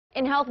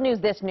In health news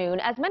this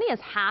noon, as many as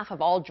half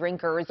of all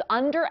drinkers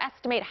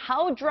underestimate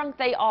how drunk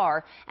they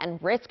are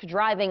and risk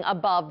driving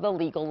above the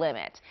legal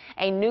limit.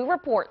 A new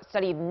report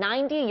studied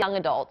 90 young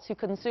adults who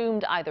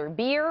consumed either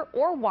beer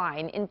or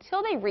wine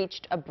until they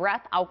reached a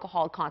breath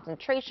alcohol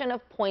concentration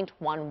of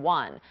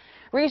 0.11.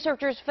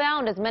 Researchers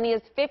found as many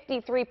as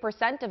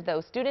 53% of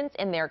those students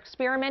in their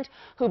experiment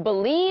who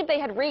believed they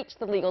had reached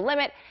the legal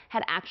limit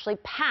had actually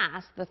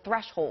passed the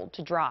threshold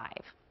to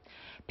drive.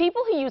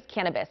 People who use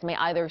cannabis may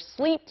either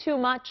sleep too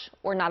much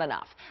or not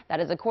enough. That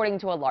is according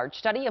to a large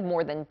study of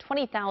more than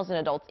 20,000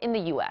 adults in the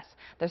U.S.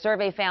 The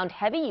survey found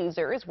heavy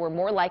users were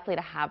more likely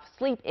to have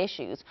sleep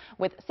issues,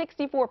 with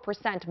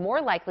 64%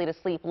 more likely to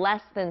sleep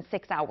less than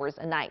 6 hours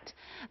a night.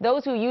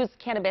 Those who used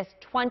cannabis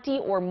 20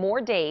 or more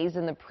days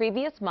in the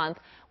previous month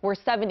were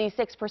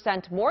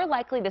 76% more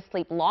likely to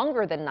sleep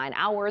longer than 9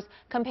 hours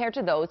compared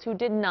to those who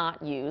did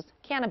not use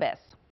cannabis.